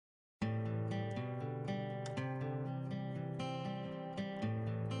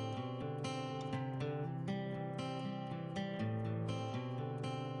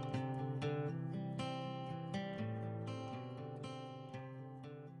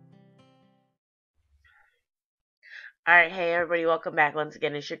Alright, hey everybody, welcome back once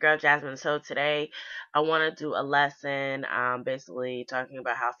again. It's your girl Jasmine. So today I want to do a lesson basically talking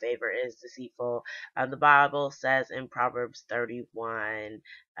about how favor is deceitful. The Bible says in Proverbs 31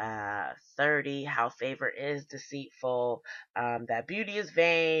 30 how favor is deceitful, that beauty is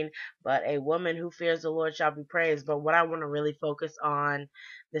vain, but a woman who fears the Lord shall be praised. But what I want to really focus on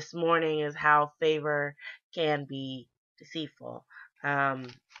this morning is how favor can be deceitful.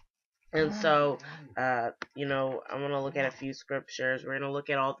 And so, I want to look at a few scriptures. We're going to look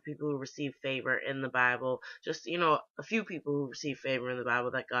at all the people who received favor in the Bible. Just, a few people who received favor in the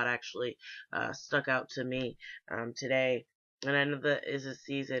Bible that God actually stuck out to me today. And I know that is a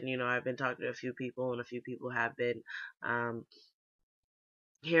season, I've been talking to a few people, and a few people have been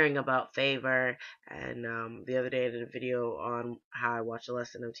hearing about favor. And the other day I did a video on how I watched a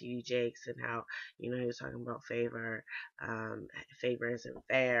lesson of T.D. Jakes and how he was talking about favor. Favor isn't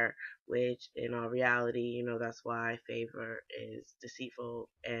fair, which in all reality, that's why favor is deceitful,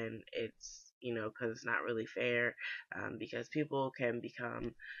 and it's because it's not really fair, because people can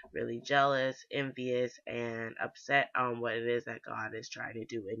become really jealous, envious, and upset on what it is that God is trying to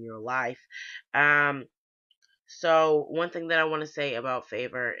do in your life. So one thing that I want to say about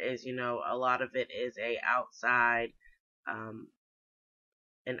favor is, a lot of it is um,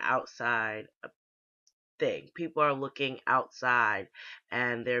 an outside thing. People are looking outside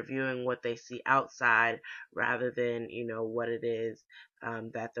and they're viewing what they see outside rather than, what it is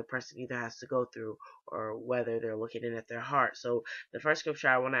that the person either has to go through, or whether they're looking in at their heart. So the first scripture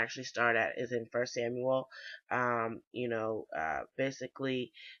I want to actually start at is in 1 Samuel.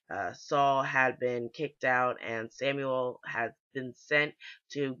 Basically, Saul had been kicked out and Samuel had been sent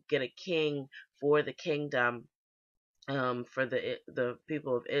to get a king for the kingdom, for the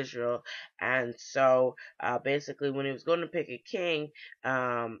people of Israel. And so basically when he was going to pick a king,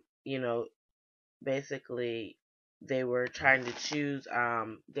 basically they were trying to choose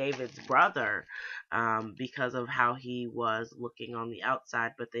David's brother, because of how he was looking on the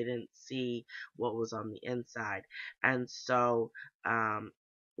outside, but they didn't see what was on the inside. And so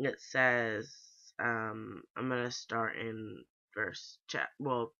it says, I'm going to start in verse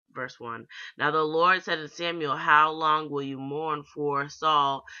 1. Now the Lord said to Samuel, how long will you mourn for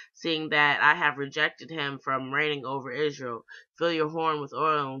Saul, seeing that I have rejected him from reigning over Israel? Fill your horn with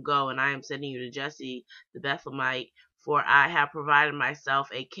oil and go, and I am sending you to Jesse the Bethlehemite, for I have provided myself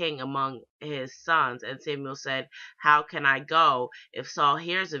a king among his sons. And Samuel said, how can I go? If Saul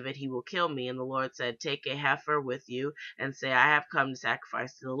hears of it, he will kill me. And the Lord said, take a heifer with you, and say, I have come to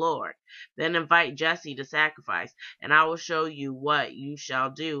sacrifice to the Lord. Then invite Jesse to sacrifice, and I will show you what you shall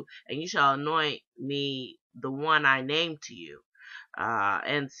do, and you shall anoint me the one I name to you.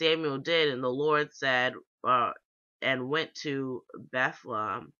 And Samuel did, and the Lord said, and went to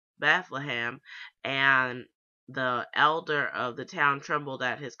Bethlehem, and the elder of the town trembled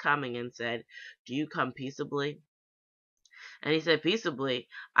at his coming and said, do you come peaceably? And he said, peaceably.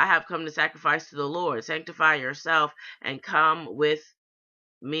 I have come to sacrifice to the Lord. Sanctify yourself and come with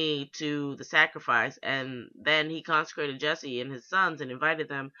me to the sacrifice. And then he consecrated Jesse and his sons and invited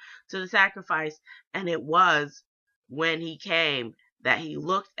them to the sacrifice. And it was when he came that he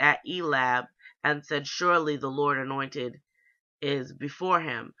looked at Eliab and said, surely the Lord anointed is before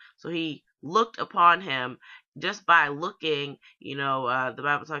him. So he looked upon him just by looking. The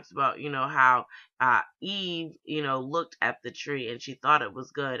Bible talks about, how Eve, looked at the tree and she thought it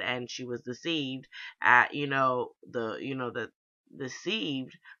was good, and she was deceived at, the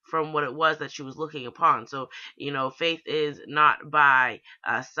deceived from what it was that she was looking upon. So, faith is not by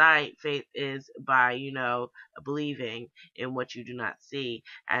sight. Faith is by, believing in what you do not see.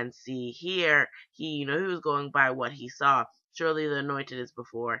 And see here, he was going by what he saw. Surely the anointed is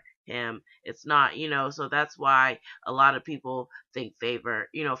before him. It's not, so that's why a lot of people think favor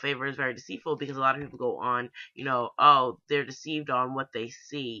is very deceitful, because a lot of people go on, they're deceived on what they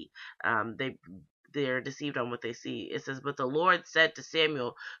see. They're deceived on what they see. It says, but the Lord said to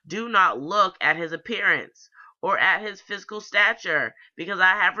Samuel, do not look at his appearance or at his physical stature, because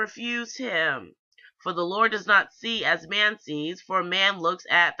I have refused him. For the Lord does not see as man sees, for man looks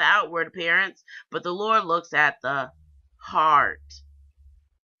at the outward appearance, but the Lord looks at the heart.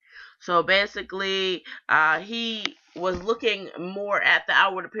 So basically, he was looking more at the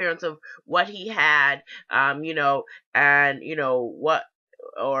outward appearance of what he had, and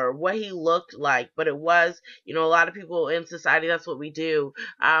what he looked like. But it was, a lot of people in society, that's what we do.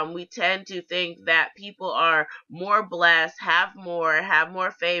 We tend to think that people are more blessed, have more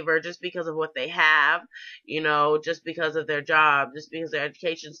favor just because of what they have, just because of their job, just because of their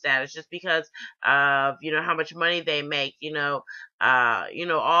education status, just because of, how much money they make,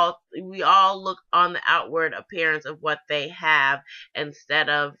 we all look on the outward appearance of what they have instead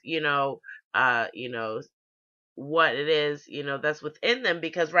of, what it is, that's within them.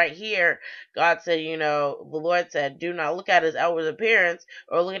 Because right here, God said, the Lord said, do not look at his outward appearance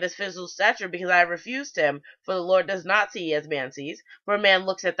or look at his physical stature, because I refused him. For the Lord does not see as man sees. For man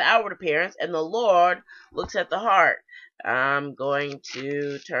looks at the outward appearance, and the Lord looks at the heart. I'm going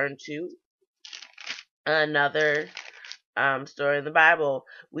to turn to another story in the Bible.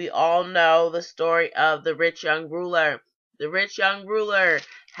 We all know the story of the rich young ruler. The rich young ruler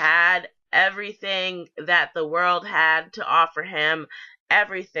had everything that the world had to offer him.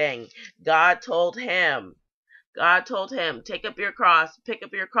 Everything. God told him, pick up your cross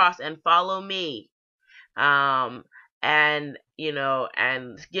and follow me. And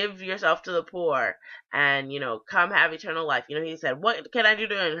give yourself to the poor, and come have eternal life. He said, what can I do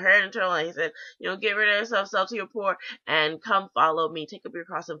to inherit eternal life? He said, get rid of yourself, sell to your poor, and come follow me. Take up your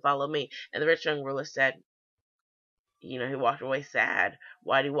cross and follow me. And the rich young ruler said, he walked away sad.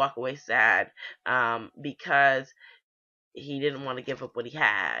 Why did he walk away sad? Because he didn't want to give up what he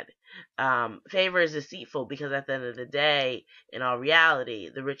had. Favor is deceitful, because at the end of the day, in all reality,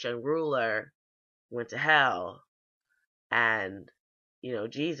 the rich young ruler went to hell. And,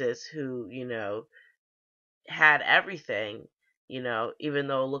 Jesus, who, had everything, even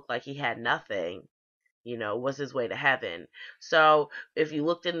though it looked like he had nothing, was his way to heaven. So if you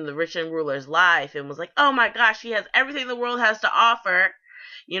looked into the rich young ruler's life and was like, oh my gosh, he has everything the world has to offer.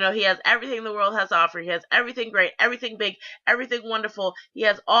 He has everything the world has to offer. He has everything great, everything big, everything wonderful. He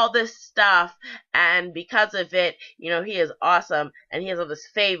has all this stuff. And because of it, he is awesome. And he has all this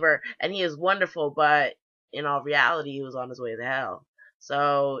favor. And he is wonderful. But in all reality, he was on his way to hell.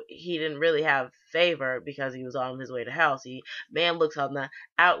 So he didn't really have favor, because he was on his way to hell. See, man looks on the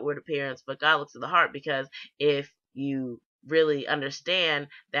outward appearance, but God looks at the heart. Because if you really understand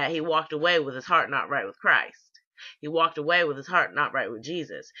that he walked away with his heart not right with Christ, he walked away with his heart not right with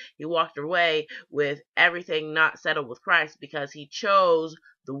Jesus. He walked away with everything not settled with Christ, because he chose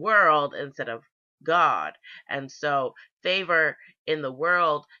the world instead of God. And so favor in the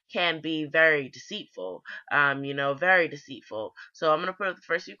world can be very deceitful, very deceitful. So I'm going to put up the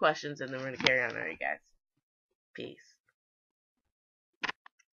first few questions, and then we're going to carry on. All right, guys. Peace.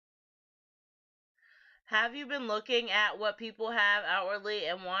 Have you been looking at what people have outwardly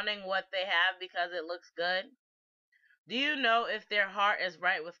and wanting what they have because it looks good? Do you know if their heart is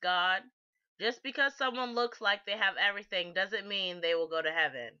right with God? Just because someone looks like they have everything doesn't mean they will go to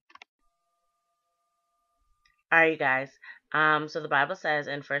heaven. Alright, you guys. So the Bible says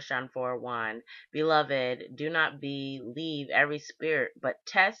in 1 John 4:1, Beloved, do not believe every spirit, but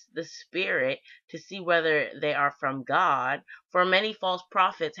test the spirit to see whether they are from God. For many false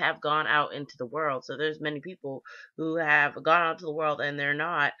prophets have gone out into the world. So there's many people who have gone out to the world, and they're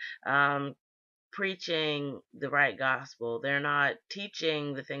not preaching the right gospel. They're not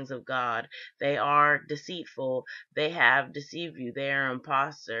teaching the things of God. They are deceitful. They have deceived you. They are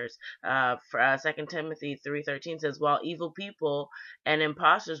imposters. 2 Timothy 3:13 says, while evil people and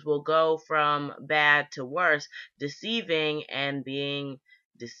imposters will go from bad to worse, deceiving and being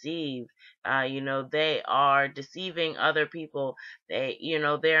deceived. They are deceiving other people. They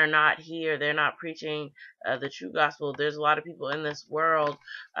are not here. They're not preaching the true gospel. There's a lot of people in this world,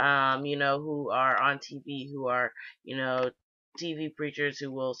 who are on TV, who are, TV preachers who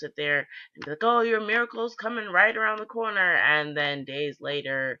will sit there and be like, oh, your miracle's coming right around the corner. And then days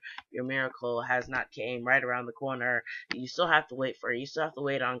later, your miracle has not came right around the corner. You still have to wait for it. You still have to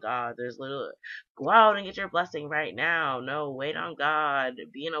wait on God. There's little, go out and get your blessing right now. No, wait on God.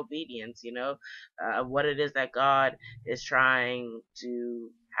 Be in obedience, what it is that God is trying to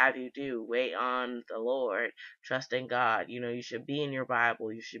have you do. Wait on the Lord. Trust in God. You should be in your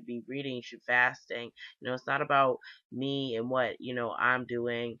Bible. You should be reading. You should fasting. It's not about me and what, I'm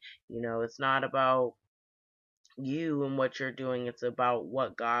doing. It's not about you and what you're doing. It's about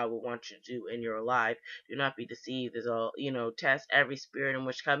what God will want you to do in your life. Do not be deceived. There's test every spirit in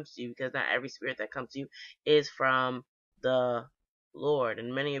which comes to you, because not every spirit that comes to you is from the Lord.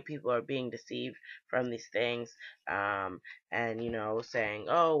 And many of people are being deceived from these things, and saying,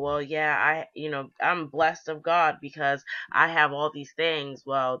 oh, well, yeah, I'm blessed of God because I have all these things.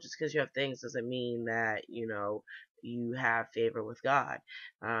 Well, just because you have things doesn't mean that you have favor with God.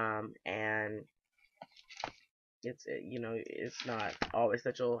 And it's not always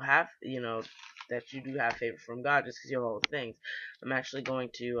that you'll have, that you do have favor from God just because you have all the things. I'm actually going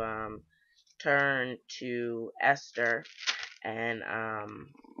to turn to Esther and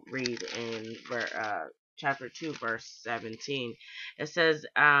read in chapter 2, verse 17. It says,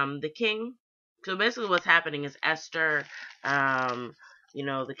 the king So basically what's happening is Esther,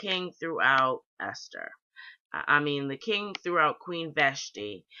 the king threw out Esther. The king threw out Queen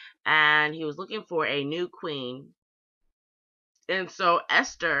Vashti, and he was looking for a new queen. And so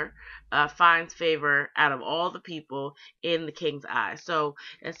Esther finds favor out of all the people in the king's eyes. So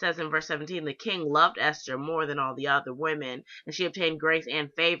it says in verse 17, the king loved Esther more than all the other women, and she obtained grace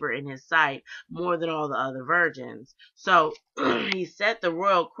and favor in his sight more than all the other virgins. So he set the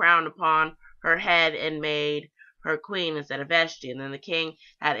royal crown upon her head and made her queen instead of Vashti. And then the king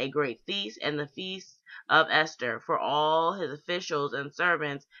had a great feast, and the feast of Esther for all his officials and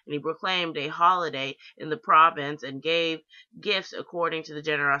servants, and he proclaimed a holiday in the province and gave gifts according to the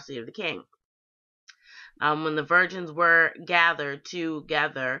generosity of the king. When the virgins were gathered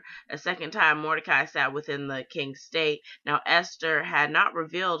together a second time, Mordecai sat within the king's state. Now Esther had not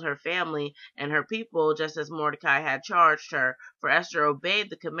revealed her family and her people, just as Mordecai had charged her, for Esther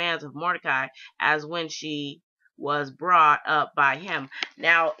obeyed the commands of Mordecai as when she was brought up by him.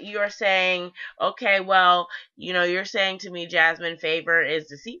 Now you're saying, okay, well, you're saying to me, Jasmine, Favour is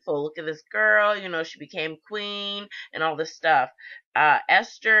deceitful. Look at this girl, she became queen and all this stuff.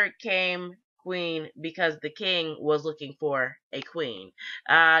 Esther came queen because the king was looking for a queen.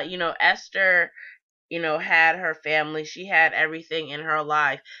 Esther, had her family. She had everything in her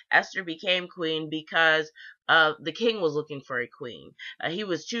life. Esther became queen because the king was looking for a queen. He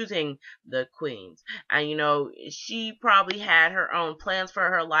was choosing the queens. And, she probably had her own plans for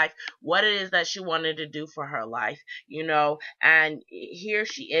her life, what it is that she wanted to do for her life, and here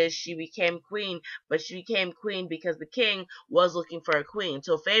she is. She became queen, but she became queen because the king was looking for a queen.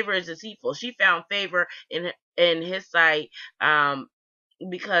 So Favour is deceitful. She found favor in his sight,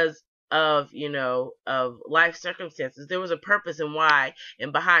 because of life circumstances. There was a purpose and why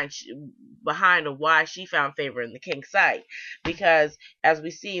and behind why she found favor in the king's sight. Because as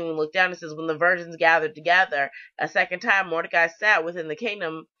we see when we look down, it says, when the virgins gathered together a second time, Mordecai sat within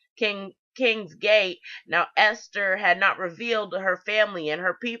the king's gate. Now Esther had not revealed her family and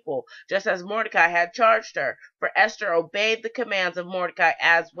her people, just as Mordecai had charged her. For Esther obeyed the commands of Mordecai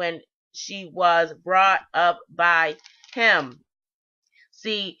as when she was brought up by him.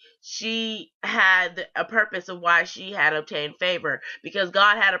 See, she had a purpose of why she had obtained favor, because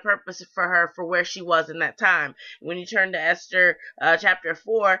God had a purpose for her for where she was in that time. When you turn to Esther chapter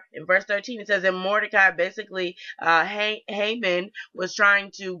 4, in verse 13, it says, and Mordecai, basically, Haman was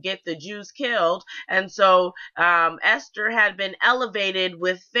trying to get the Jews killed, and so Esther had been elevated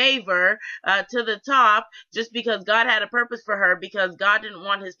with favor to the top just because God had a purpose for her, because God didn't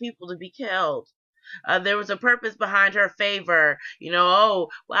want his people to be killed. There was a purpose behind her favor. Oh,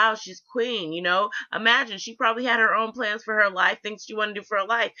 wow, she's queen. Imagine, she probably had her own plans for her life, things she wanted to do for her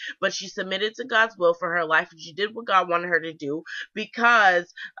life, but she submitted to God's will for her life, and she did what God wanted her to do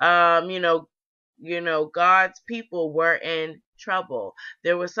because, God's people were in trouble.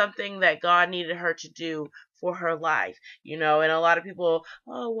 There was something that God needed her to do for her life, and a lot of people,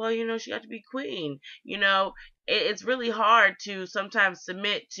 oh, well, she got to be queen. It's really hard to sometimes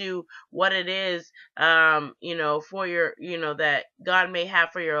submit to what it is, for your, that God may have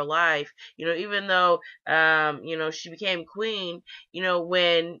for your life, even though, she became queen,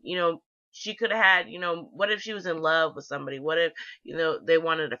 when, she could have had, what if she was in love with somebody? What if, they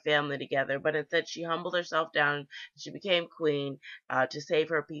wanted a family together? But instead she humbled herself down. She became queen, to save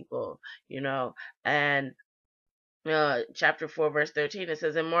her people, and, chapter 4, verse 13, it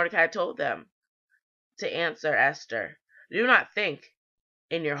says, and Mordecai told them to answer Esther, do not think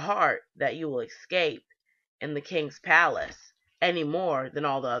in your heart that you will escape in the king's palace any more than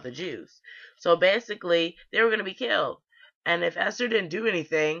all the other Jews. So basically, they were going to be killed. And if Esther didn't do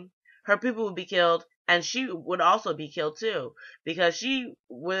anything, her people would be killed, and she would also be killed too. Because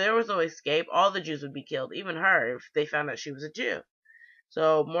when there was no escape, all the Jews would be killed, even her, if they found out she was a Jew.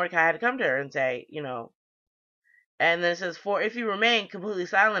 So Mordecai had to come to her and say, and then it says, for if you remain completely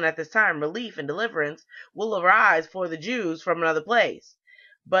silent at this time, relief and deliverance will arise for the Jews from another place.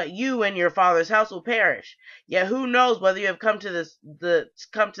 But you and your father's house will perish. Yet who knows whether you have come to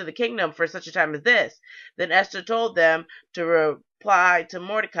the kingdom for such a time as this? Then Esther told them to reply to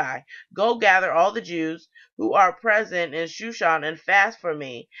Mordecai, go gather all the Jews who are present in Shushan and fast for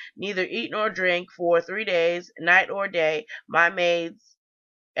me. Neither eat nor drink for 3 days, night or day. My maids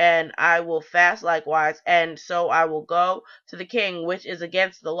and I will fast likewise, and so I will go to the king, which is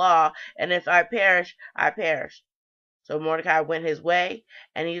against the law, and if I perish, I perish. So Mordecai went his way,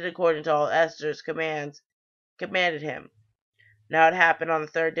 and he did according to all Esther's commanded him. Now it happened on the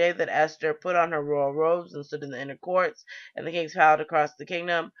third day that Esther put on her royal robes and stood in the inner courts and the king's palace across the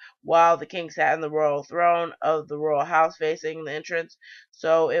kingdom, while the king sat in the royal throne of the royal house facing the entrance.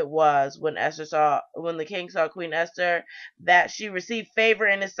 So it was when the king saw Queen Esther, that she received favor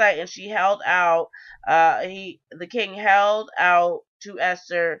in his sight, and she held out. The king held out to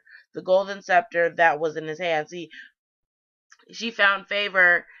Esther the golden scepter that was in his hand. See, she found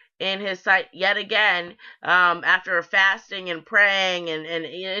favor in his sight yet again, after fasting and praying and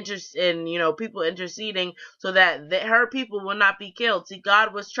people interceding so that her people will not be killed. See,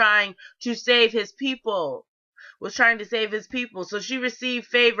 God was trying to save his people. So she received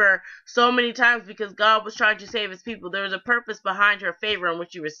favor so many times because God was trying to save his people. There was a purpose behind her favor and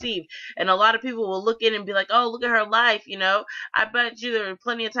what she received. And a lot of people will look in and be like, oh, look at her life, I bet you there were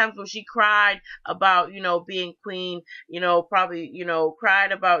plenty of times when she cried about, being queen, probably,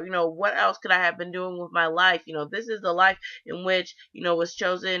 cried about, what else could I have been doing with my life? This is the life in which, was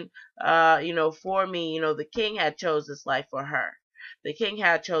chosen, for me. The king had chose this life for her. The king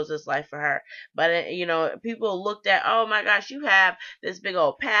had chose this life for her. But, people looked at, oh my gosh, you have this big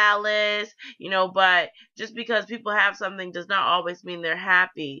old palace, but just because people have something does not always mean they're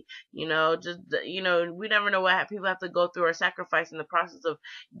happy. We never know what people have to go through or sacrifice in the process of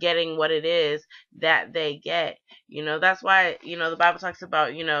getting what it is that they get. That's why, the Bible talks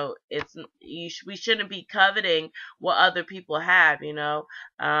about, we shouldn't be coveting what other people have.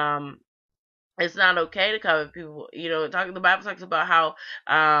 It's not okay to covet people. The Bible talks about how,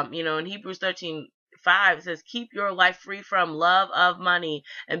 in Hebrews 13:5 it says, keep your life free from love of money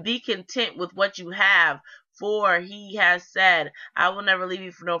and be content with what you have. For he has said, I will never leave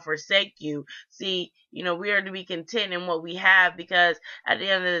you nor forsake you. See, we are to be content in what we have, because at the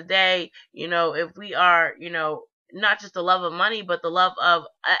end of the day, if we are, not just the love of money, but the love of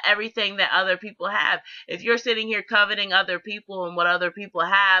everything that other people have. If you're sitting here coveting other people and what other people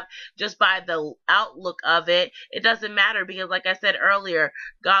have just by the outlook of it, it doesn't matter, because like I said earlier,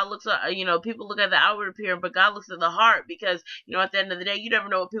 God looks at, people look at the outward appearance, but God looks at the heart, because, at the end of the day, you never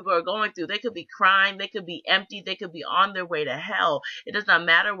know what people are going through. They could be crying, they could be empty, they could be on their way to hell. It does not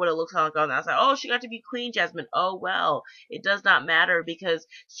matter what it looks like on the outside. Oh, she got to be Queen Jasmine. Oh, well, it does not matter, because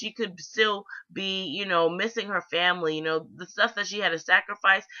she could still be, missing her family, the stuff that she had to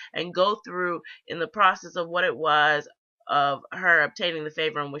sacrifice and go through in the process of what it was of her obtaining the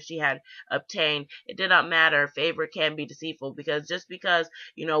favor in which she had obtained. It did not matter. Favor can be deceitful, because just because,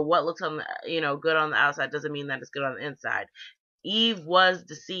 what looks on the, good on the outside doesn't mean that it's good on the inside. Eve was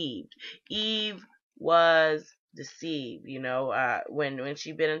deceived. Eve was deceived, when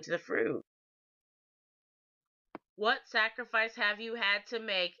she bit into the fruit. What sacrifice have you had to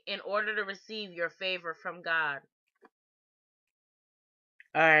make in order to receive your favor from God?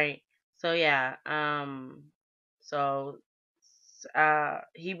 All right. So yeah. So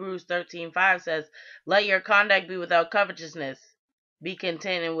Hebrews 13:5 says, "Let your conduct be without covetousness. Be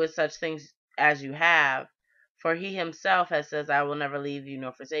contented with such things as you have, for He Himself has says, I will never leave you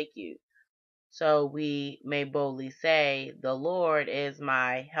nor forsake you." So we may boldly say, "The Lord is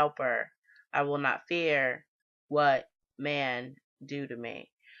my helper. I will not fear what man do to me."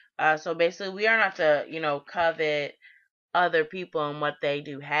 So basically, we are not to, covet other people and what they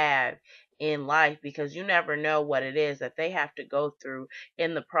do have in life, because you never know what it is that they have to go through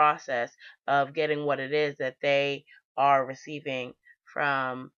in the process of getting what it is that they are receiving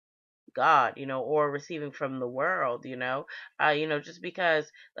from God, or receiving from the world, just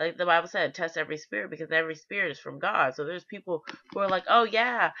because, like the Bible said, test every spirit, because every spirit is from God. So there's people who are like, oh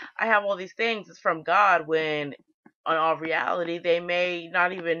yeah, I have all these things, it's from God, when in all reality, they may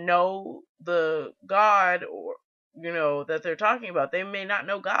not even know the God, or, that they're talking about. They may not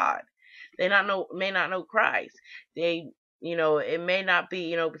know God. May not know Christ. They, it may not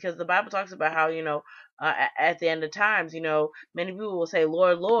be, because the Bible talks about how, at the end of times, many people will say,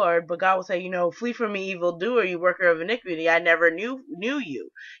 Lord, Lord, but God will say, flee from me, evildoer, you worker of iniquity. I never knew you.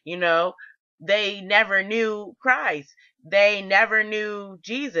 They never knew Christ. They never knew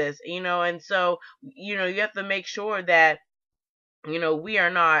Jesus, and so, you have to make sure that, we are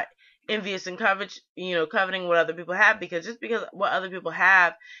not envious and coveting what other people have, because just because what other people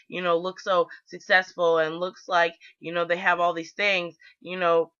have, looks so successful and looks like, they have all these things,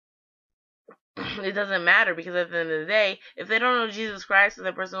 it doesn't matter, because at the end of the day, if they don't know Jesus Christ as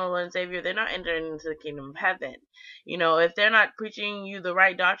their personal Lord and Savior, they're not entering into the kingdom of heaven. If they're not preaching you the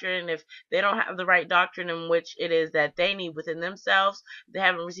right doctrine, if they don't have the right doctrine in which it is that they need within themselves, they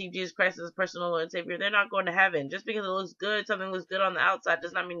haven't received Jesus Christ as personal Lord and Savior, they're not going to heaven. Just because it looks good, something looks good on the outside,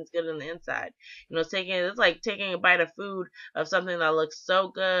 does not mean it's good on the inside. It's like taking a bite of food of something that looks so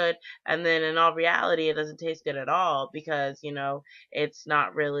good, and then in all reality, it doesn't taste good at all, because it's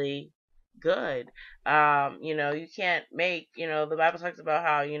not really good. You can't make, the Bible talks about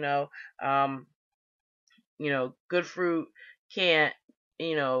how, good fruit can't,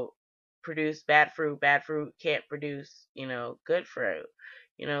 produce bad fruit. Bad fruit can't produce, good fruit.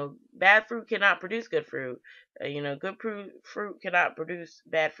 Bad fruit cannot produce good fruit. Good fruit cannot produce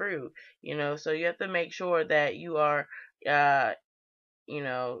bad fruit. So you have to make sure that you are, uh,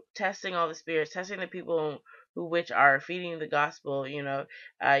 testing all the spirits, testing the people who which are feeding the gospel. You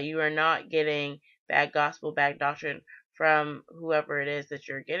are not getting bad gospel, bad doctrine from whoever it is that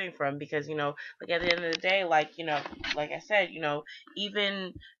you're getting from, because like at the end of the day, like like I said,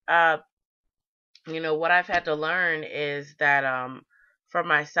 even what I've had to learn is that for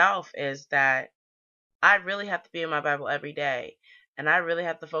myself is that I really have to be in my Bible every day. And I really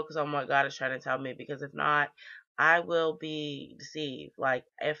have to focus on what God is trying to tell me, because if not, I will be deceived. Like,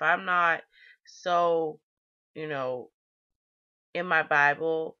 if I'm not so, you know, in my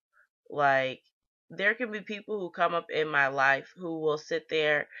Bible, like, there can be people who come up in my life who will sit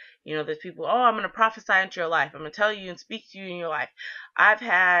there. There's people, oh, I'm going to prophesy into your life. I'm going to tell you and speak to you in your life. I've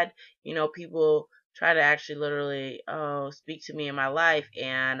had, people try to actually literally, speak to me in my life,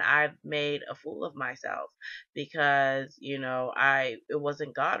 and I've made a fool of myself, because, it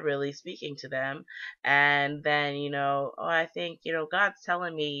wasn't God really speaking to them. And then, oh, I think, God's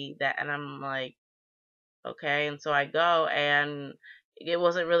telling me that, and I'm like, okay. And so I go, and it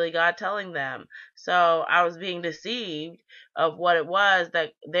wasn't really God telling them. So I was being deceived of what it was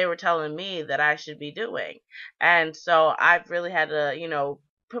that they were telling me that I should be doing. And so I've really had to,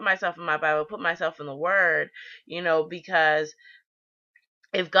 put myself in my Bible, put myself in the Word, because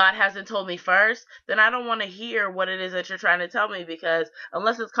if God hasn't told me first, then I don't want to hear what it is that you're trying to tell me, because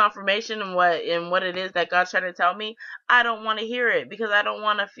unless it's confirmation in what it is that God's trying to tell me, I don't want to hear it, because I don't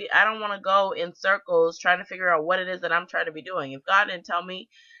want to go in circles trying to figure out what it is that I'm trying to be doing. If God didn't tell me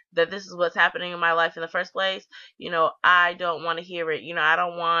that this is what's happening in my life in the first place, I don't want to hear it. I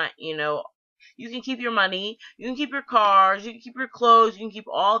don't want, you can keep your money, you can keep your cars, you can keep your clothes, you can keep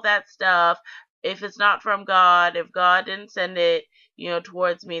all that stuff. If it's not from God, if God didn't send it,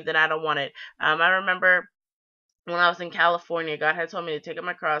 towards me, then I don't want it. I remember when I was in California, God had told me to take up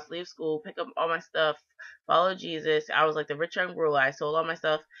my cross, leave school, pick up all my stuff, follow Jesus. I was like the rich young ruler. I sold all my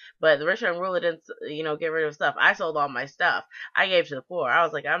stuff, but the rich young ruler didn't, get rid of stuff. I sold all my stuff. I gave to the poor. I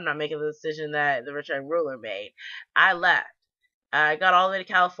was like, I'm not making the decision that the rich young ruler made. I left. I got all the way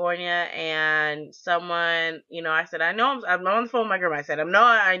to California, and someone, I said, I'm on the phone with my grandma. I said,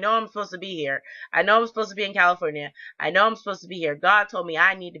 I know I'm supposed to be here. I know I'm supposed to be in California. I know I'm supposed to be here. God told me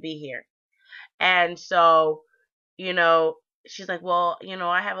I need to be here. And so, you know, she's like, well,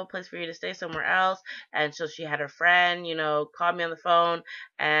 I have a place for you to stay somewhere else. And so she had her friend, call me on the phone.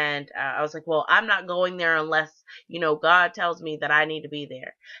 And I was like, well, I'm not going there unless, God tells me that I need to be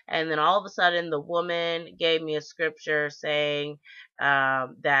there. And then all of a sudden, the woman gave me a scripture saying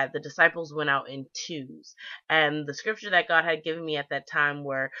that the disciples went out in twos. And the scripture that God had given me at that time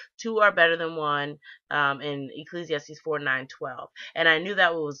were two are better than one, in Ecclesiastes 4:9-12. And I knew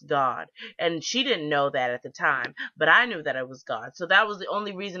that was God. And she didn't know that at the time, but I knew that it was God. So that was the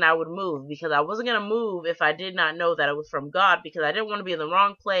only reason I would move, because I wasn't going to move if I did not know that it was from God, because I didn't want to be in the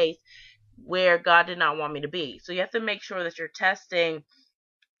wrong place where God did not want me to be. So you have to make sure that you're testing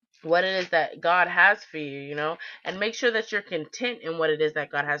what it is that God has for you, and make sure that you're content in what it is that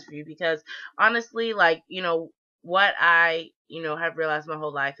God has for you, because honestly, like, what I, have realized my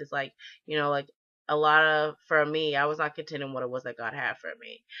whole life is like, like a lot of, for me, I was not content in what it was that God had for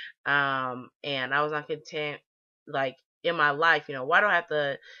me. And I was not content, like, in my life, why do I have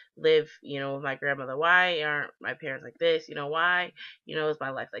to live, with my grandmother? Why aren't my parents like this? Why, is my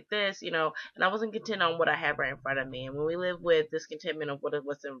life like this? And I wasn't content on what I had right in front of me. And when we live with discontentment of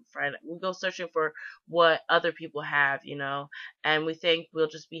what's in front, we go searching for what other people have, and we think we'll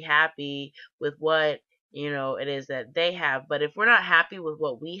just be happy with what it is that they have. But if we're not happy with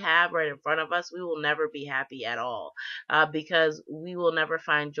what we have right in front of us, we will never be happy at all, because we will never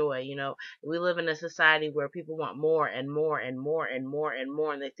find joy. We live in a society where people want more and more and more and more and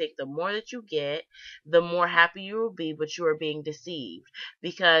more, and they think the more that you get, the more happy you will be, but you are being deceived,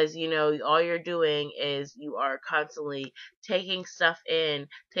 because all you're doing is you are constantly taking stuff in,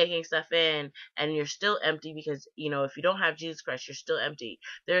 and you're still empty, because if you don't have Jesus Christ, you're still empty.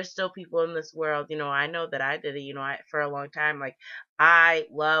 There's still people in this world, I know that I did it, for a long time. Like, I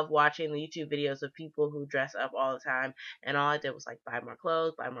love watching the YouTube videos of people who dress up all the time, and all I did was like buy more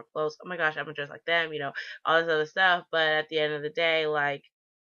clothes, buy more clothes. Oh my gosh, I'm gonna dress like them, all this other stuff. But at the end of the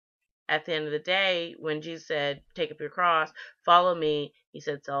day, when Jesus said, take up your cross, follow me, he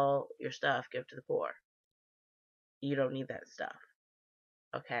said, sell your stuff, give to the poor. You don't need that stuff.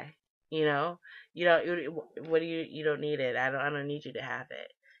 Okay? You know, what do you don't need it. I don't need you to have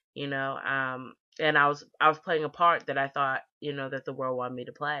it. And I was playing a part that I thought, that the world wanted me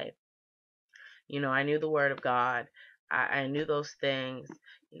to play. I knew the word of God. I knew those things.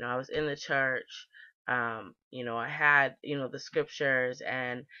 I was in the church. I had, the scriptures,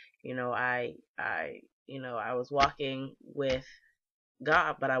 and, I was walking with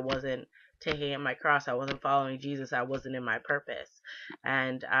God, but I wasn't taking up my cross. I wasn't following Jesus. I wasn't in my purpose.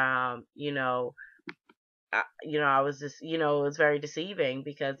 And, I was just, it was very deceiving,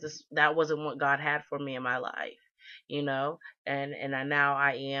 because that wasn't what God had for me in my life, now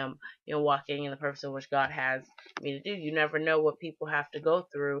I am, walking in the purpose of which God has me to do. You never know what people have to go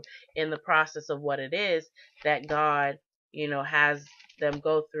through in the process of what it is that God, has them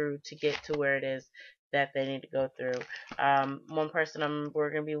go through to get to where it is that they need to go through. One person we're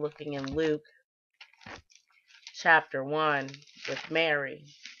going to be looking in Luke chapter 1 with Mary.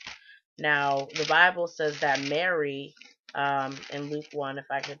 Now, the Bible says that Mary, in Luke 1, if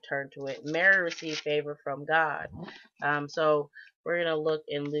I could turn to it, Mary received favor from God. So we're going to look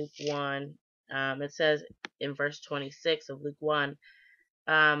in Luke 1. It says in verse 26 of Luke 1,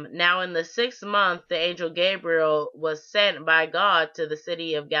 now in the 6th month, the angel Gabriel was sent by God to the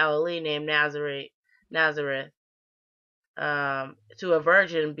city of Galilee named Nazareth, to a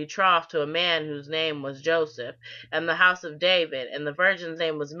virgin betrothed to a man whose name was Joseph, and the house of David, and the virgin's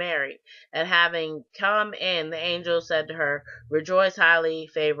name was Mary. And having come in, the angel said to her, rejoice, highly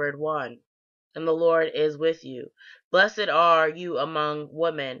favored one, and the Lord is with you. Blessed are you among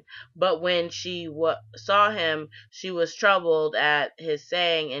women. But when she saw him, she was troubled at his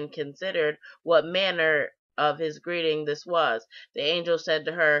saying, and considered what manner of his greeting this was. The angel said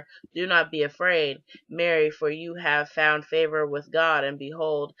to her, do not be afraid, Mary, for you have found favor with God, and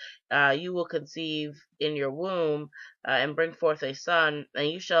behold, you will conceive in your womb, and bring forth a son, and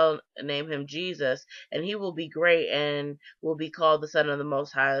you shall name him Jesus, and he will be great, and will be called the Son of the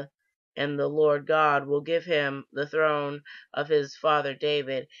Most High. And the Lord God will give him the throne of his father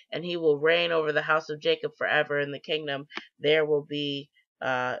David, and he will reign over the house of Jacob forever. In the kingdom there will be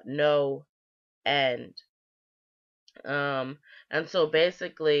no end. And so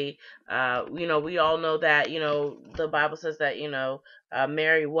basically, we all know that, the Bible says that,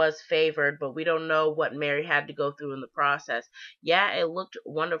 Mary was favored, but we don't know what Mary had to go through in the process. Yeah, it looked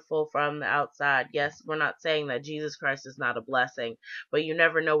wonderful from the outside. Yes, we're not saying that Jesus Christ is not a blessing, but you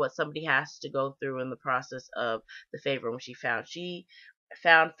never know what somebody has to go through in the process of the favor when she found. She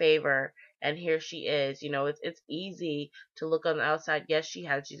found favor, and here she is. It's easy to look on the outside. Yes, she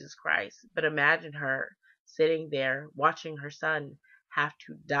has Jesus Christ, but imagine her sitting there watching her son have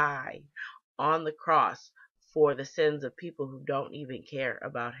to die on the cross for the sins of people who don't even care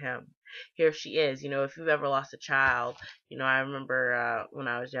about him. Here she is. If you've ever lost a child, I remember when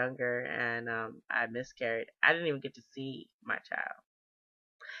I was younger, and I miscarried. I didn't even get to see my child.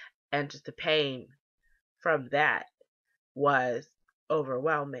 And just the pain from that was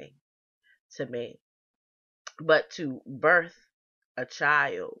overwhelming to me. But to birth a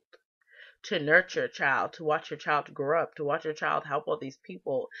child, to nurture a child, to watch your child grow up, to watch your child help all these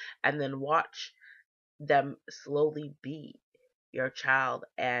people, and then watch them slowly beat your child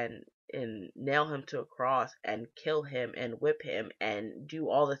and nail him to a cross and kill him and whip him and do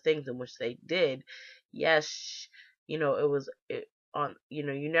all the things in which they did. Yes, you never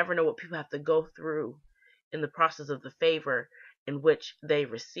know what people have to go through in the process of the favor in which they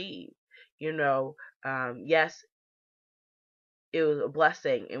receive. Yes, it was a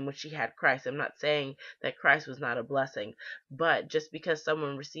blessing in which she had Christ. I'm not saying that Christ was not a blessing, but just because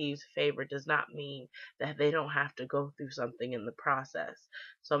someone receives favor does not mean that they don't have to go through something in the process.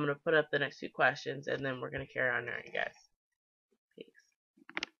 So I'm going to put up the next few questions, and then we're going to carry on there, you guys. Peace.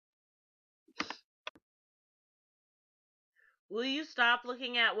 Will you stop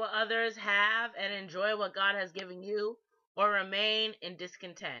looking at what others have and enjoy what God has given you, or remain in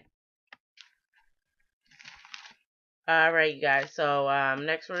discontent? All right, you guys. So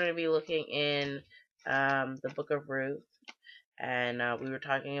next we're going to be looking in the book of Ruth. And we were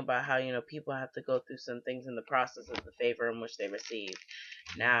talking about how, people have to go through some things in the process of the favor in which they receive.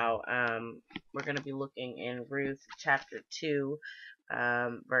 Now, we're going to be looking in Ruth chapter 2,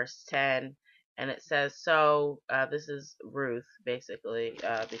 verse 10. And it says, so this is Ruth, basically,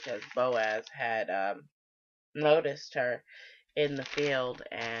 because Boaz had noticed her in the field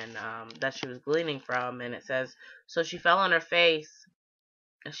and that she was gleaning from. And it says, so she fell on her face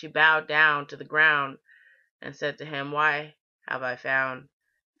and she bowed down to the ground and said to him, why have I found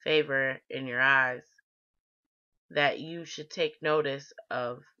favor in your eyes, that you should take notice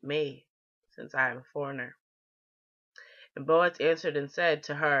of me, since I am a foreigner? And Boaz answered and said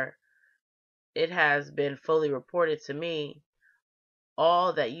to her, it has been fully reported to me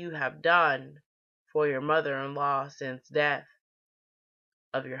all that you have done for your mother-in-law since death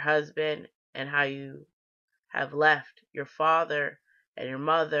of your husband, and how you have left your father and your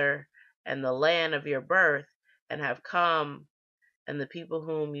mother and the land of your birth, and have come and the people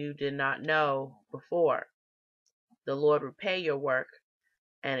whom you did not know before. The Lord repay your work,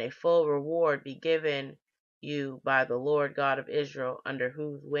 and a full reward be given you by the Lord God of Israel, under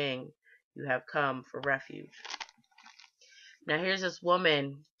whose wing you have come for refuge. Now here's this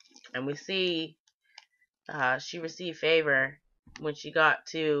woman, and we see she received favor when she got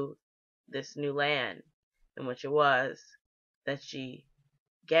to this new land, in which it was that she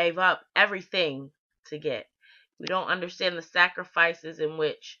gave up everything to get. We don't understand the sacrifices in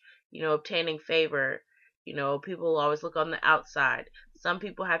which, obtaining favor, people always look on the outside. Some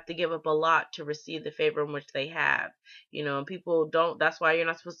people have to give up a lot to receive the favor in which they have, and people don't. That's why you're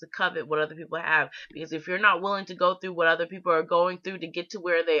not supposed to covet what other people have, because if you're not willing to go through what other people are going through to get to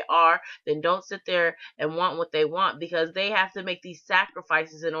where they are, then don't sit there and want what they want, because they have to make these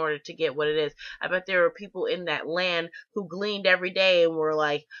sacrifices in order to get what it is. I bet there are people in that land who gleaned every day and were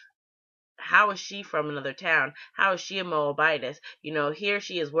like, how is she from another town? How is she a Moabitess? Here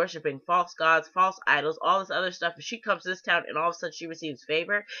she is worshiping false gods, false idols, all this other stuff. If she comes to this town and all of a sudden she receives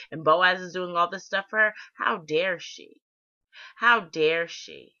favor and Boaz is doing all this stuff for her, how dare she? How dare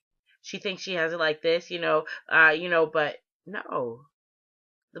she? She thinks she has it like this, but no.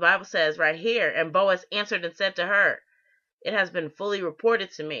 The Bible says right here, and Boaz answered and said to her, it has been fully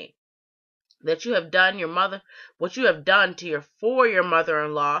reported to me that you have done what you have done for your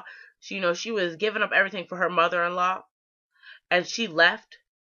mother-in-law. She was giving up everything for her mother-in-law, and she left.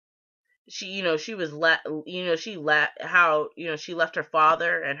 She was she left she left her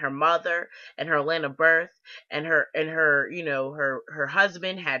father and her mother and her land of birth, and her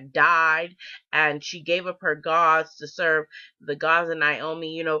husband had died, and she gave up her gods to serve the gods of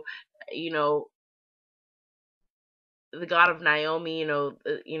Naomi. The God of Naomi.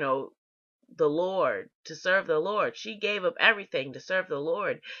 The Lord, to serve the Lord. She gave up everything to serve the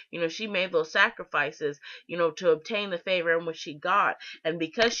Lord. She made those sacrifices, to obtain the favor in which she got. And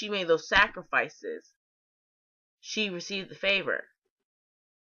because she made those sacrifices, she received the favor.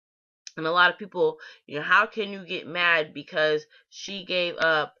 And a lot of people, how can you get mad because she gave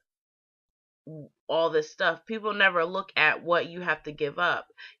up all this stuff? People never look at what you have to give up.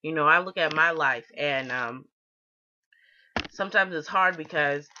 I look at my life, and sometimes it's hard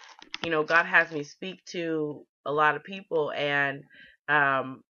because God has me speak to a lot of people, and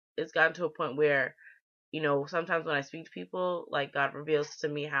it's gotten to a point where, sometimes when I speak to people, like, God reveals to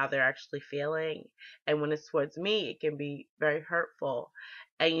me how they're actually feeling, and when it's towards me, it can be very hurtful.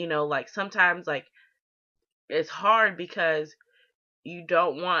 And, like, sometimes, like, it's hard because you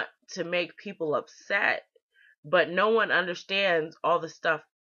don't want to make people upset, but no one understands all the stuff,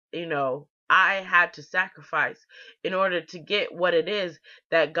 I had to sacrifice in order to get what it is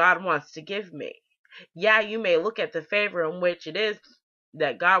that God wants to give me. Yeah, you may look at the favor in which it is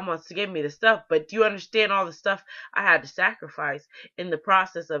that God wants to give me the stuff, but do you understand all the stuff I had to sacrifice in the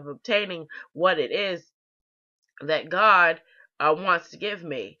process of obtaining what it is that God wants to give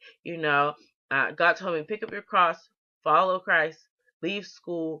me? God told me, pick up your cross, follow Christ, leave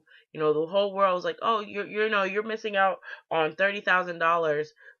school. The whole world's like, oh, you're missing out on $30,000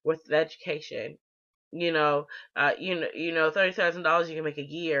 worth of education. $30,000 you can make a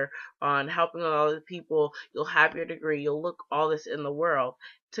year on helping all the people. You'll have your degree. You'll look all this in the world,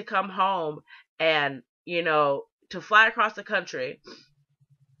 to come home and, to fly across the country,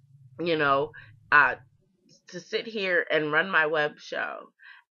 to sit here and run my web show.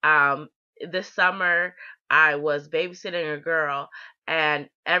 This summer I was babysitting a girl, and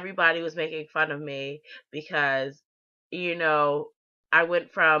everybody was making fun of me because you know, I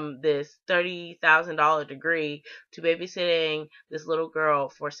went from this $30,000 degree to babysitting this little girl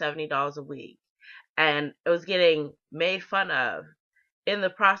for $70 a week. And it was getting made fun of in the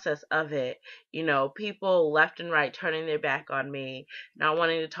process of it. People left and right turning their back on me, not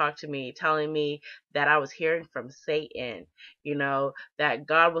wanting to talk to me, telling me that I was hearing from Satan, that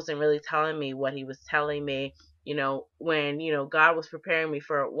God wasn't really telling me what he was telling me, when, God was preparing me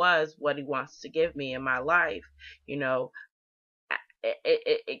for what he wants to give me in my life. you know,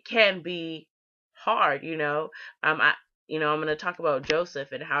 it can be hard. I I'm going to talk about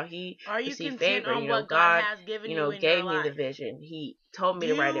Joseph and how he Are you received content favor. on what God God, has given you in your gave me the life? vision. He told me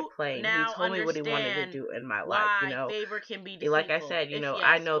Do to write it you plain. He now told me what he wanted to understand do in my life. why favor can be Like I deceitful? said, If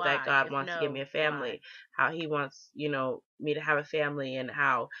I yes, know that why? God If wants to give me no, a why? family, how he wants, me to have a family, and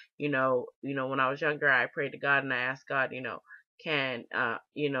how, when I was younger, I prayed to God and I asked God, I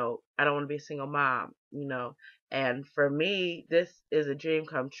don't want to be a single mom, and for me, this is a dream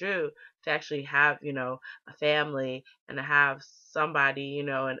come true to actually have, a family and to have somebody,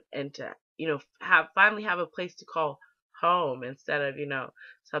 and to, finally have a place to call home instead of,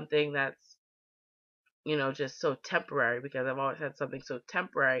 something that's, just so temporary, because I've always had something so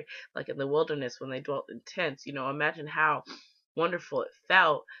temporary, like in the wilderness when they dwelt in tents. Imagine how wonderful it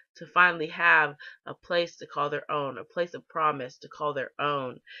felt to finally have a place to call their own, a place of promise to call their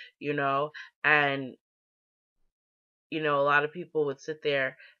own, and, a lot of people would sit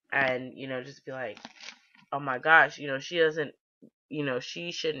there and, just be like, oh my gosh, she doesn't,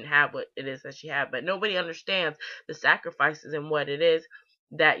 she shouldn't have what it is that she had. But nobody understands the sacrifices and what it is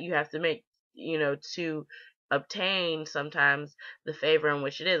that you have to make, to obtain sometimes the favor in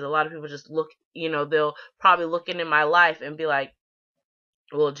which it is. A lot of people just look, they'll probably look into my life and be like,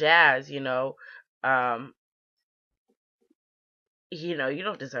 well, Jazz, um, you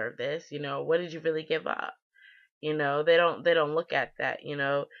don't deserve this. What did you really give up? They don't look at that.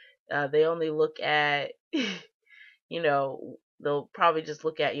 They only look at they'll probably just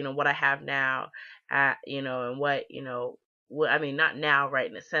look at, what I have now, and what, I mean, not now, right,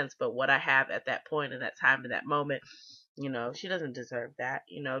 in a sense, but what I have at that point, in that time, in that moment. She doesn't deserve that.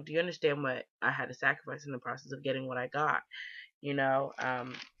 Do you understand what I had to sacrifice in the process of getting what I got? You know,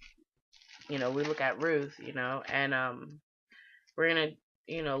 um, we look at Ruth, and we're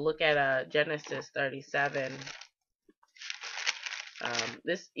gonna, look at Genesis 37.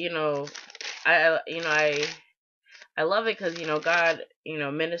 This, I love it because, God,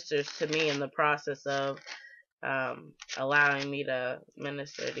 ministers to me in the process of allowing me to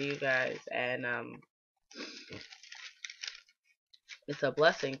minister to you guys. And it's a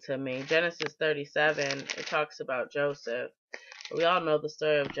blessing to me. Genesis 37, it talks about Joseph. We all know the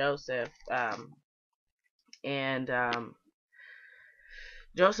story of Joseph. And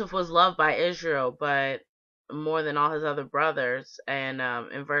Joseph was loved by Israel, but more than all his other brothers. And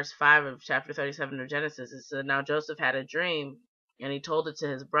in verse 5 of chapter 37 of Genesis, it said, now Joseph had a dream, and he told it to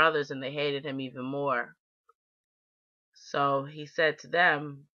his brothers, and they hated him even more. So he said to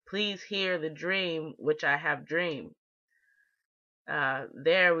them, please hear the dream which I have dreamed.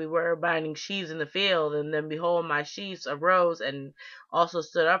 There we were binding sheaves in the field, and then behold, my sheaves arose and also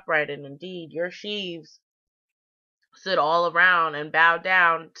stood upright, and indeed your sheaves stood all around and bowed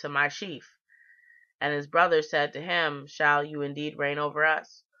down to my sheaf. And his brothers said to him, shall you indeed reign over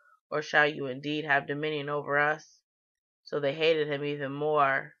us? Or shall you indeed have dominion over us? So they hated him even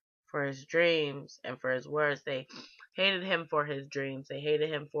more for his dreams and for his words. They hated him for his dreams. They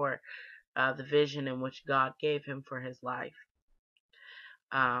hated him for the vision in which God gave him for his life.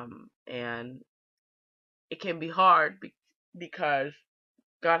 And it can be hard because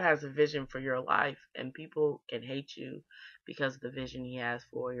God has a vision for your life, and people can hate you because of the vision he has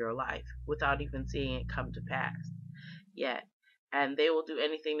for your life without even seeing it come to pass yet. And they will do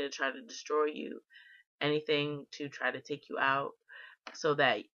anything to try to destroy you, anything to try to take you out, so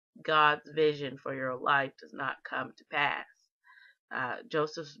that God's vision for your life does not come to pass.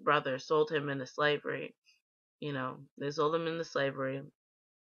 Joseph's brothers sold him into slavery. They sold him into slavery.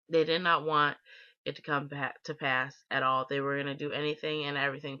 They did not want it to come to pass at all. They were going to do anything and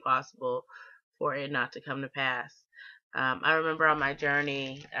everything possible for it not to come to pass. I remember on my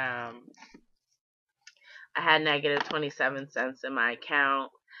journey, I had negative 27 cents in my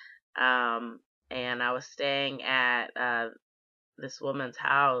account, and I was staying at this woman's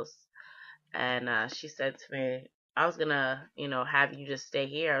house, and she said to me, I was gonna, have you just stay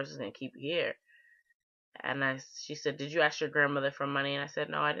here. I was just gonna keep you here. And she said, did you ask your grandmother for money? And I said,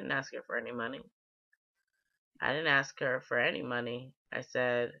 no, I didn't ask her for any money. I didn't ask her for any money. I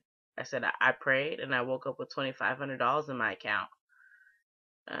said I prayed, and I woke up with $2,500 in my account.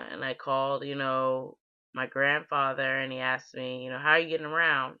 And I called, my grandfather, and he asked me, how are you getting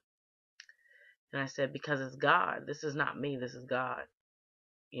around? And I said, because it's God. This is not me. This is God.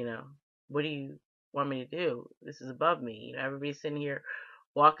 What do you want me to do? This is above me. Everybody's sitting here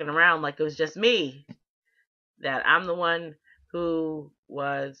walking around like it was just me, that I'm the one who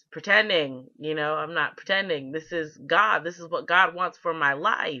was pretending. I'm not pretending. This is God. This is what God wants for my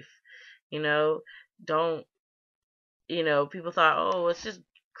life. Don't, people thought, oh, it's just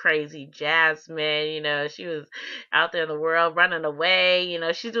crazy Jasmine. She was out there in the world running away.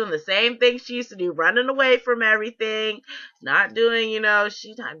 She's doing the same thing she used to do, running away from everything, not doing,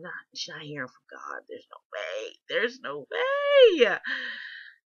 she's not hearing from God. There's no way.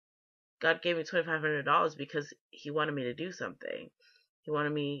 God gave me $2,500 because he wanted me to do something. He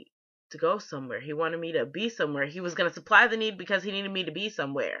wanted me to go somewhere. He wanted me to be somewhere. He was going to supply the need because he needed me to be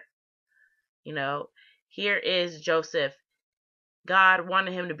somewhere. Here is Joseph. God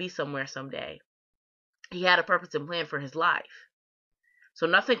wanted him to be somewhere someday. He had a purpose and plan for his life. So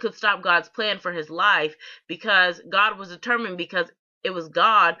nothing could stop God's plan for his life, because God was determined, because it was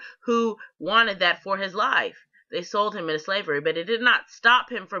God who wanted that for his life. They sold him into slavery, but it did not stop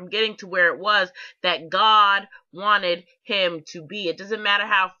him from getting to where it was that God wanted him to be. It doesn't matter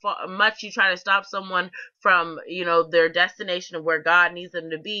how much you try to stop someone from, their destination of where God needs them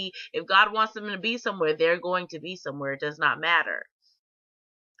to be. If God wants them to be somewhere, they're going to be somewhere. It does not matter.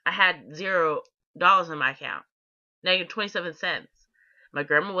 I had $0 in my account, negative 27 cents. My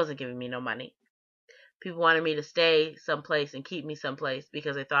grandma wasn't giving me no money. People wanted me to stay someplace and keep me someplace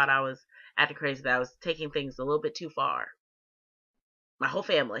because they thought I was acting crazy, that I was taking things a little bit too far. My whole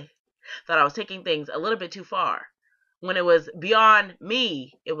family thought I was taking things a little bit too far. When it was beyond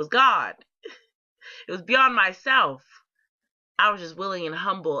me, it was God. It was beyond myself. I was just willing and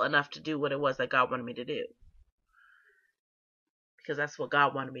humble enough to do what it was that God wanted me to do. Because that's what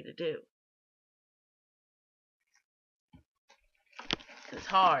God wanted me to do. It's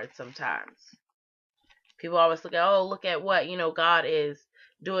hard sometimes. People always look at what, God is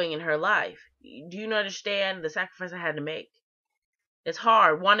doing in her life. Do you understand the sacrifice I had to make? It's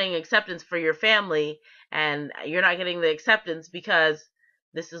hard wanting acceptance for your family, and you're not getting the acceptance because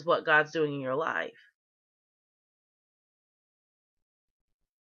this is what God's doing in your life.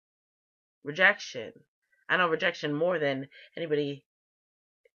 Rejection. I know rejection more than anybody.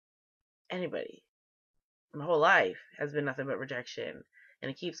 My whole life has been nothing but rejection, and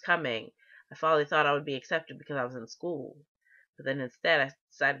it keeps coming. I finally thought I would be accepted because I was in school, but then instead I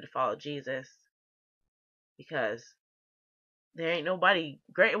decided to follow Jesus, because there ain't nobody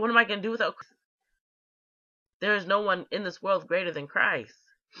great. What am I going to do without Christ? There is no one in this world greater than Christ.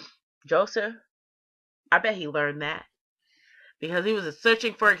 Joseph, I bet he learned that, because he was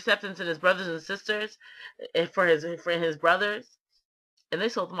searching for acceptance in his brothers and sisters, and for his brothers, and they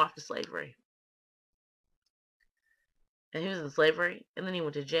sold him off to slavery. And he was in slavery, and then he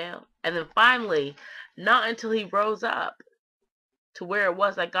went to jail, and then finally, not until he rose up to where it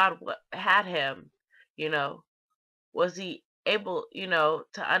was that God had him, was he able,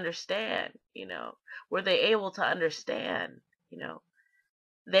 to understand, were they able to understand,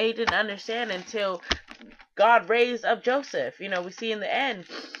 they didn't understand until God raised up Joseph. We see in the end,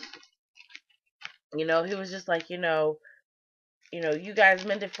 he was just like, you guys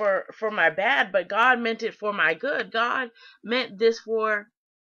meant it for my bad, but God meant it for my good. God meant this for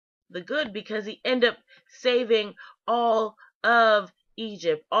the good, because he ended up saving all of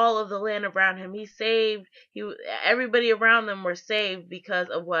Egypt, all of the land around him. Everybody around them were saved because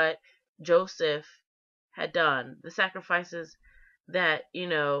of what Joseph had done. The sacrifices that, he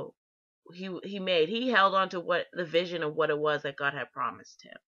made. He held on to what the vision of what it was that God had promised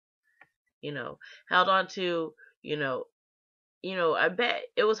him. Held on to, I bet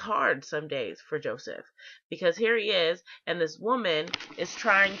it was hard some days for Joseph, because here he is, and this woman is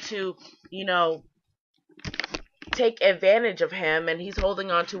trying to, take advantage of him, and he's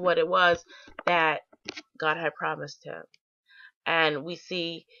holding on to what it was that God had promised him. And we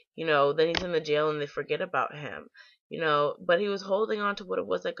see, then he's in the jail and they forget about him, but he was holding on to what it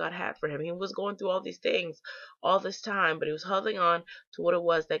was that God had for him. He was going through all these things all this time, but he was holding on to what it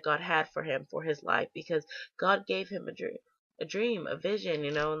was that God had for him, for his life, because God gave him a dream, a vision,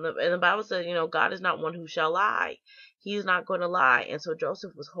 and the Bible says, God is not one who shall lie. He's not going to lie. And so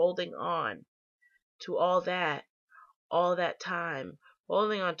Joseph was holding on to all that time,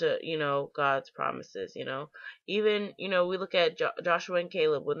 holding on to, God's promises, even, we look at Joshua and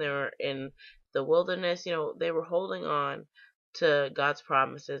Caleb when they were in the wilderness, they were holding on to God's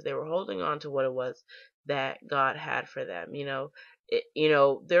promises. They were holding on to what it was that God had for them.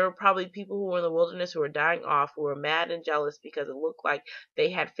 there were probably people who were in the wilderness who were dying off, who were mad and jealous because it looked like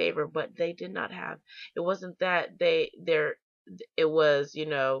they had favor, but they did not have. It wasn't that it was,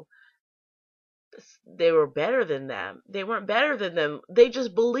 they were better than them. They weren't better than them. They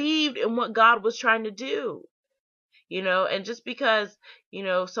just believed in what God was trying to do. And just because,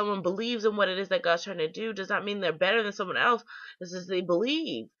 someone believes in what it is that God's trying to do does not mean they're better than someone else. It's just they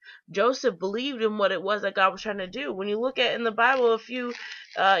believe. Joseph believed in what it was that God was trying to do. When you look at in the Bible a few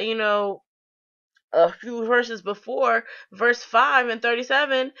verses before, verse 5 and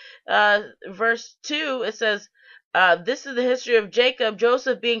 37, verse 2, it says, this is the history of Jacob.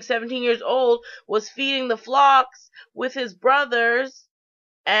 Joseph, being 17 years old, was feeding the flocks with his brothers,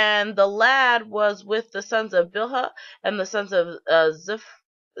 and the lad was with the sons of Bilhah and the sons of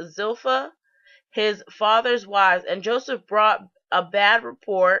Zilpah, his father's wives. And Joseph brought a bad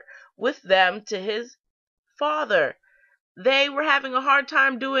report with them to his father. They were having a hard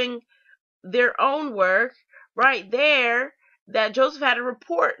time doing their own work right there, that Joseph had to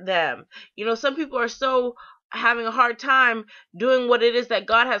report them. Some people are so having a hard time doing what it is that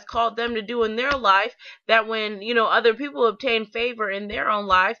God has called them to do in their life, that when, other people obtain favor in their own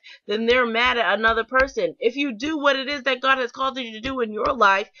life, then they're mad at another person. If you do what it is that God has called you to do in your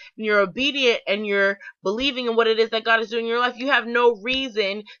life, and you're obedient and you're believing in what it is that God is doing in your life, you have no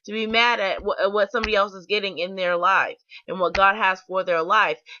reason to be mad at what somebody else is getting in their life and what God has for their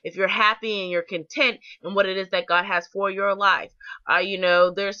life. If you're happy and you're content in what it is that God has for your life.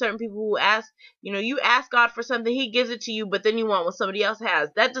 There are certain people who ask, you ask God for something, he gives it to you, but then you want what somebody else has.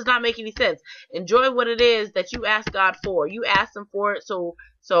 That does not make any sense. Enjoy what it is that you ask God for. You asked him for it,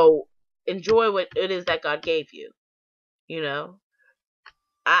 so enjoy what it is that God gave you.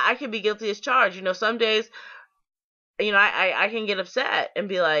 I can be guilty as charged. Some days, I can get upset and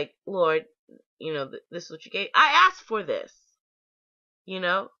be like, Lord, this is what you gave. I asked for this.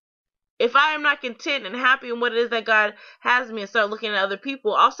 If I am not content and happy in what it is that God has me and start looking at other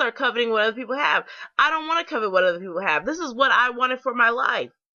people, I'll start coveting what other people have. I don't want to covet what other people have. This is what I wanted for my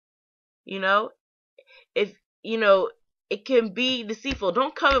life. If, it can be deceitful.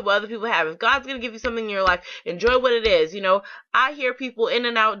 Don't covet what other people have. If God's going to give you something in your life, enjoy what it is. I hear people in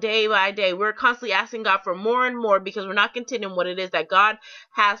and out day by day. We're constantly asking God for more and more because we're not content in what it is that God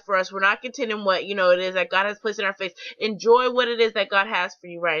has for us. We're not content in what, it is that God has placed in our face. Enjoy what it is that God has for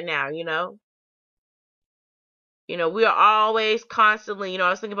you right now, we are always constantly, I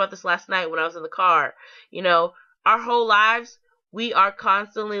was thinking about this last night when I was in the car, our whole lives, we are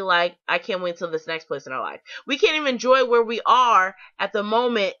constantly like, I can't wait till this next place in our life. We can't even enjoy where we are at the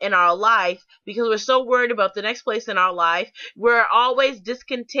moment in our life because we're so worried about the next place in our life. We're always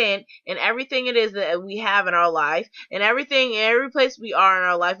discontent in everything it is that we have in our life and every place we are in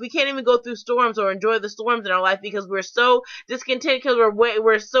our life. We can't even go through storms or enjoy the storms in our life because we're so discontent because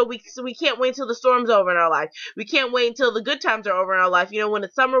we can't wait until the storm's over in our life. We can't wait until the good times are over in our life. When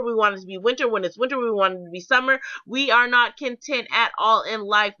it's summer, we want it to be winter. When it's winter, we want it to be summer. We are not content at all in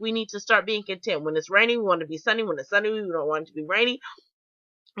life. We need to start being content. When it's raining, we want it to be sunny. When it's sunny, we don't want it to be rainy.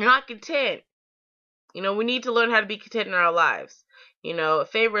 We're not content. We need to learn how to be content in our lives.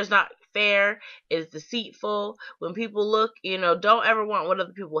 Favor is not fair. It is deceitful. When people look, don't ever want what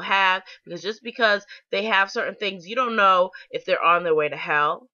other people have, because just because they have certain things, you don't know if they're on their way to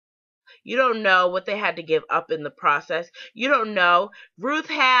hell. You don't know what they had to give up in the process. You don't know. Ruth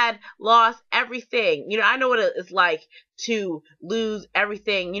had lost everything. I know what it's like to lose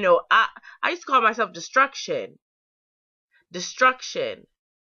everything. I used to call myself destruction. Destruction.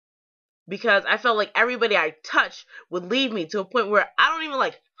 Because I felt like everybody I touched would leave me to a point where I don't even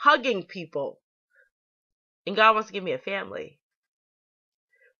like hugging people. And God wants to give me a family.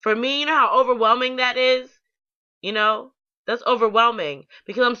 For me, you know how overwhelming that is? That's overwhelming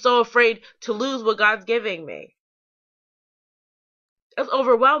because I'm so afraid to lose what God's giving me. That's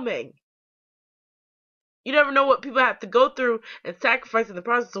overwhelming. You never know what people have to go through and sacrifice in the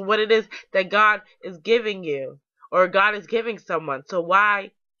process of what it is that God is giving you or God is giving someone. So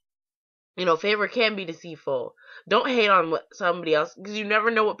why, favor can be deceitful. Don't hate on what somebody else because you never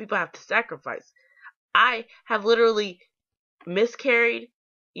know what people have to sacrifice. I have literally miscarried.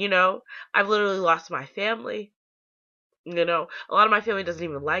 I've literally lost my family. A lot of my family doesn't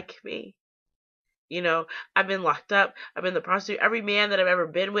even like me. I've been locked up. I've been the prostitute. Every man that I've ever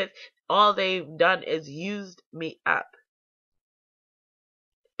been with, all they've done is used me up.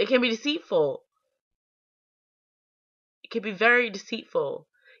 It can be deceitful. It can be very deceitful.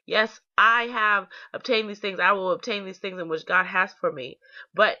 Yes, I have obtained these things. I will obtain these things in which God has for me.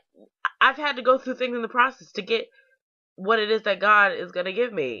 But I've had to go through things in the process to get what it is that God is going to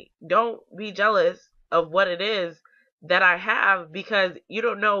give me. Don't be jealous of what it is that I have, because you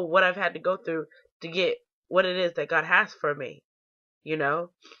don't know what I've had to go through to get what it is that God has for me. You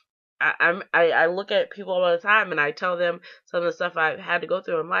know, I look at people all the time and I tell them some of the stuff I've had to go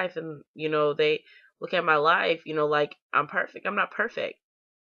through in life, and they look at my life, like I'm perfect. I'm not perfect.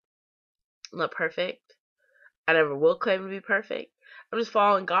 I'm not perfect. I never will claim to be perfect. I'm just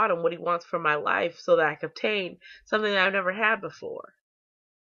following God and what He wants for my life so that I can obtain something that I've never had before.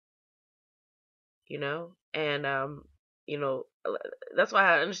 And that's why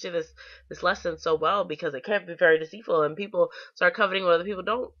I understand this lesson so well, because it can be very deceitful, and people start coveting what other people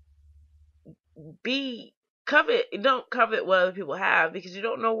don't. Don't covet what other people have, because you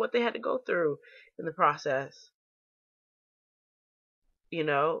don't know what they had to go through in the process.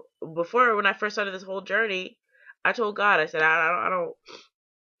 Before, when I first started this whole journey, I told God, I said, I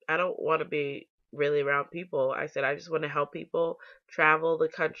don't want to be really around people. I said, I just want to help people travel the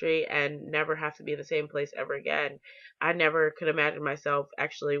country and never have to be in the same place ever again. I never could imagine myself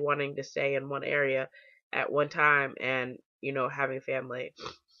actually wanting to stay in one area at one time and, having family.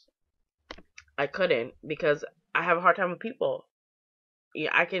 I couldn't, because I have a hard time with people. Yeah,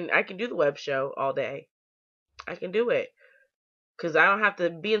 I can do the web show all day. I can do it because I don't have to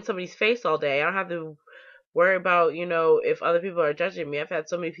be in somebody's face all day. I don't have to worry about, if other people are judging me. I've had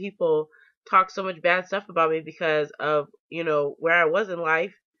so many people talk so much bad stuff about me because of, where I was in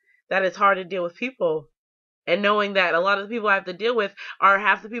life, that it's hard to deal with people. And knowing that a lot of the people I have to deal with are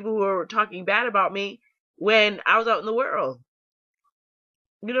half the people who are talking bad about me when I was out in the world.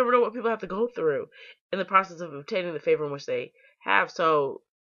 You never know what people have to go through in the process of obtaining the favor in which they have. So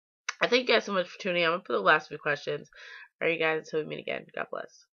I thank you guys so much for tuning in. I'm going to put the last few questions. All right, you guys, until we meet again. God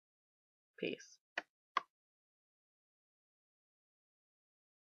bless. Peace.